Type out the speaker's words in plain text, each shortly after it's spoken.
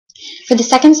For the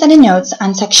second set of notes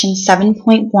on section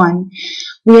 7.1,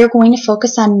 we are going to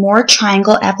focus on more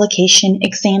triangle application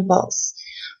examples.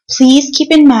 Please keep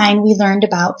in mind we learned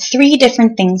about three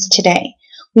different things today.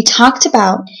 We talked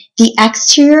about the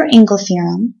exterior angle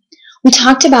theorem, we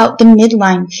talked about the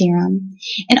midline theorem,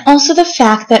 and also the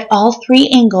fact that all three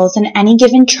angles in any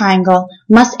given triangle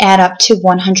must add up to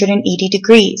 180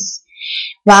 degrees.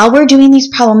 While we're doing these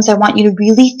problems, I want you to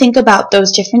really think about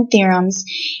those different theorems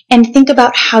and think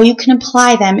about how you can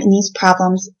apply them in these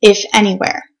problems, if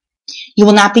anywhere. You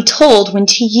will not be told when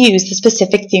to use the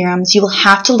specific theorems. You will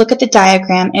have to look at the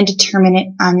diagram and determine it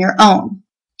on your own.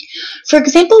 For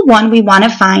example 1, we want to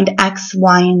find x,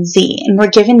 y, and z, and we're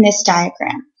given this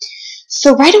diagram.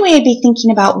 So right away I'd be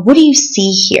thinking about, what do you see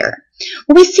here?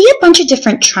 Well, we see a bunch of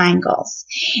different triangles,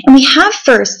 and we have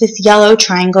first this yellow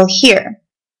triangle here.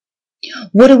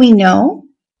 What do we know?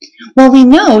 Well, we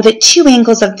know that two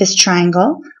angles of this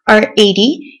triangle are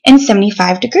 80 and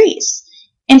 75 degrees.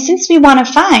 And since we want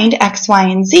to find x, y,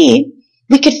 and z,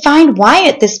 we could find y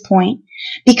at this point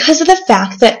because of the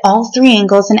fact that all three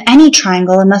angles in any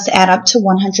triangle must add up to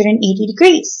 180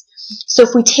 degrees. So if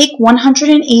we take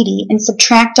 180 and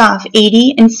subtract off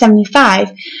 80 and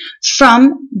 75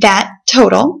 from that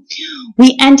total,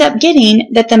 we end up getting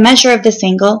that the measure of this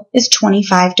angle is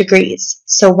 25 degrees.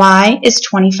 So y is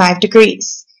 25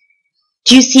 degrees.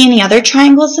 Do you see any other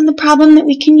triangles in the problem that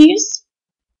we can use?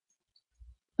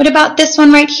 What about this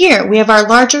one right here? We have our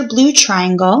larger blue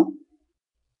triangle,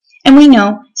 and we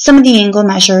know some of the angle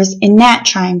measures in that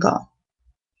triangle.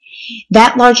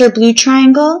 That larger blue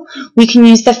triangle, we can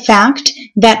use the fact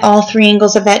that all three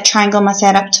angles of that triangle must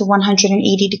add up to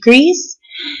 180 degrees,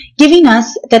 giving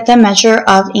us that the measure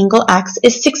of angle x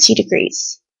is 60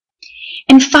 degrees.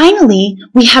 And finally,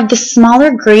 we have the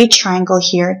smaller gray triangle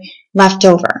here left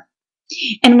over.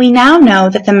 And we now know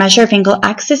that the measure of angle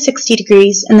x is 60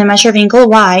 degrees and the measure of angle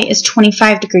y is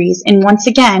 25 degrees. And once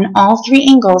again, all three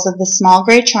angles of the small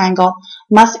gray triangle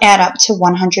must add up to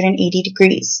 180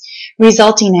 degrees,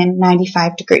 resulting in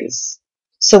 95 degrees.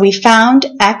 So we found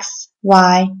x,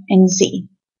 y, and z.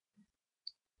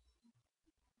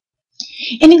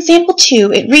 In example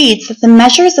 2, it reads that the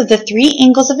measures of the three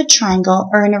angles of a triangle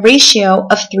are in a ratio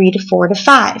of 3 to 4 to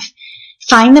 5.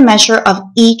 Find the measure of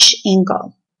each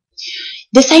angle.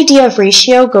 This idea of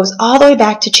ratio goes all the way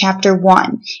back to chapter 1,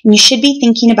 and you should be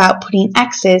thinking about putting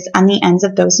x's on the ends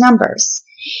of those numbers.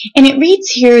 And it reads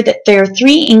here that there are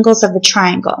three angles of a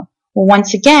triangle. Well,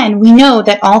 once again, we know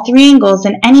that all three angles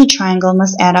in any triangle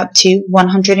must add up to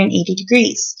 180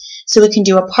 degrees. So we can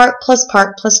do a part plus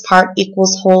part plus part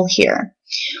equals whole here.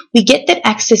 We get that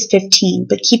x is 15,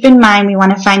 but keep in mind we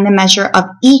want to find the measure of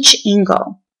each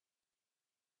angle.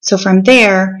 So from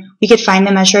there, we could find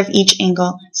the measure of each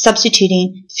angle,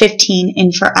 substituting 15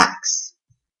 in for x.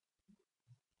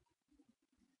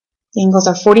 The angles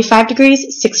are 45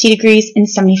 degrees, 60 degrees, and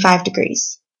 75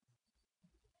 degrees.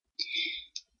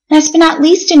 Last but not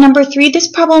least, in number 3, this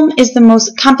problem is the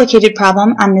most complicated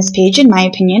problem on this page, in my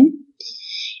opinion.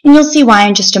 And you'll see why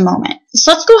in just a moment.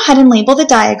 So let's go ahead and label the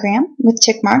diagram with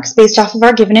tick marks based off of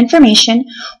our given information.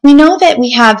 We know that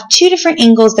we have two different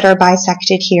angles that are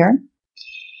bisected here.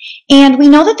 And we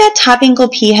know that that top angle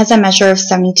P has a measure of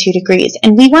 72 degrees,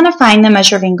 and we want to find the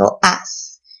measure of angle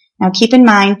S. Now keep in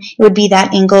mind, it would be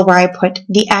that angle where I put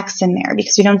the X in there,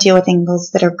 because we don't deal with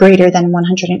angles that are greater than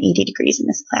 180 degrees in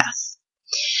this class.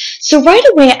 So right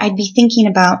away, I'd be thinking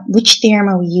about which theorem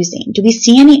are we using? Do we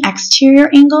see any exterior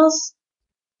angles?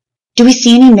 Do we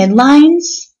see any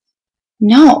midlines?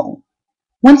 No.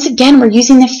 Once again, we're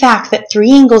using the fact that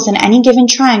three angles in any given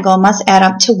triangle must add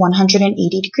up to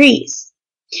 180 degrees.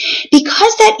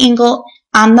 Because that angle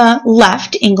on the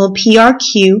left, angle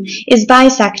PRQ, is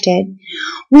bisected,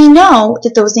 we know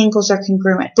that those angles are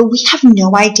congruent, but we have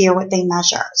no idea what they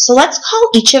measure. So let's call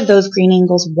each of those green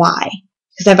angles Y,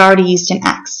 because I've already used an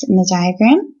X in the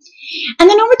diagram. And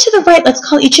then over to the right, let's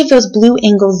call each of those blue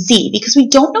angles Z, because we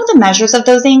don't know the measures of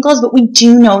those angles, but we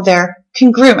do know they're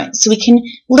congruent, so we can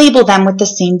label them with the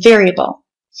same variable.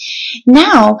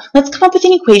 Now, let's come up with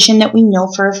an equation that we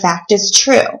know for a fact is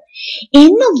true. In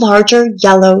the larger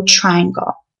yellow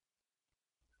triangle,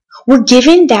 we're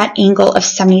given that angle of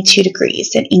 72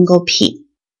 degrees at angle P.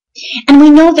 And we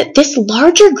know that this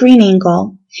larger green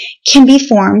angle can be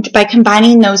formed by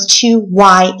combining those two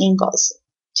Y angles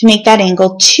to make that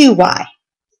angle 2Y.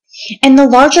 And the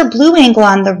larger blue angle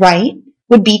on the right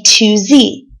would be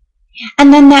 2Z.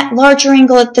 And then that larger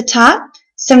angle at the top,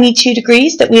 72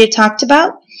 degrees that we had talked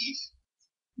about,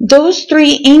 those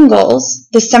three angles,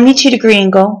 the 72 degree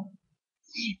angle,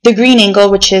 the green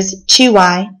angle, which is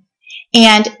 2y,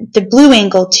 and the blue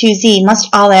angle, 2z, must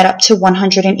all add up to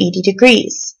 180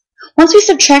 degrees. Once we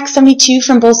subtract 72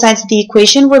 from both sides of the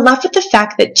equation, we're left with the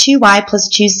fact that 2y plus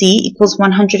 2z equals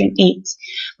 108.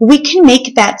 We can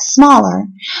make that smaller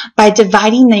by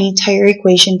dividing the entire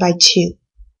equation by 2,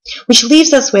 which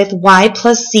leaves us with y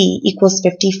plus z equals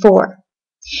 54.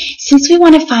 Since we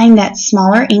want to find that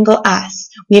smaller angle S,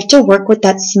 we have to work with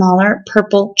that smaller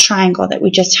purple triangle that we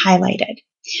just highlighted.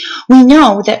 We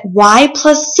know that y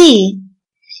plus z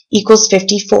equals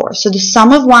 54, so the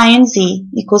sum of y and z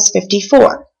equals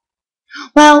 54.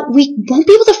 Well, we won't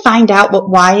be able to find out what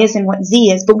y is and what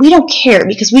z is, but we don't care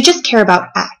because we just care about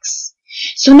x.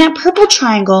 So in that purple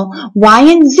triangle, y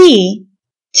and z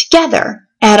together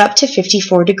add up to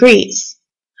 54 degrees.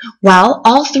 Well,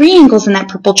 all three angles in that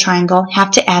purple triangle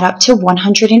have to add up to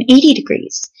 180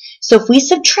 degrees. So if we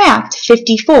subtract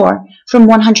 54 from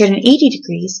 180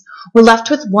 degrees, we're left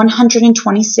with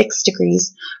 126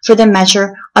 degrees for the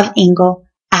measure of angle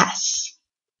S.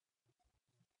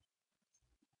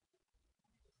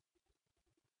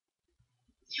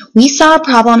 We saw a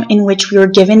problem in which we were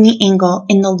given the angle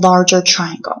in the larger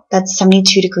triangle, that's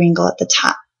 72-degree angle at the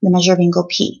top, the measure of angle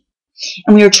P.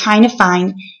 And we were trying to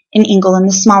find an angle in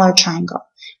the smaller triangle.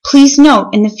 Please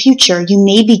note, in the future, you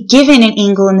may be given an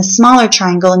angle in the smaller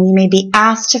triangle and you may be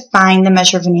asked to find the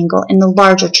measure of an angle in the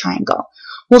larger triangle.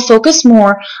 We'll focus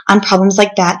more on problems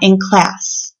like that in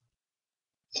class.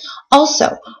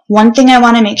 Also, one thing I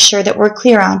want to make sure that we're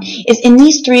clear on is in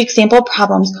these three example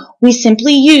problems, we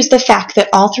simply use the fact that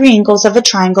all three angles of a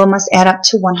triangle must add up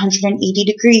to 180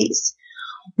 degrees.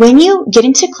 When you get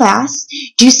into class,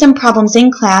 do some problems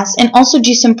in class and also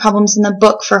do some problems in the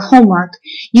book for homework.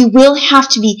 You will have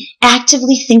to be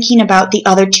actively thinking about the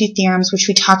other two theorems which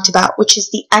we talked about, which is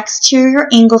the exterior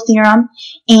angle theorem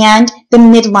and the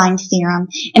midline theorem,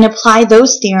 and apply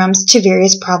those theorems to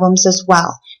various problems as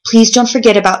well. Please don't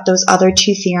forget about those other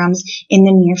two theorems in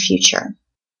the near future.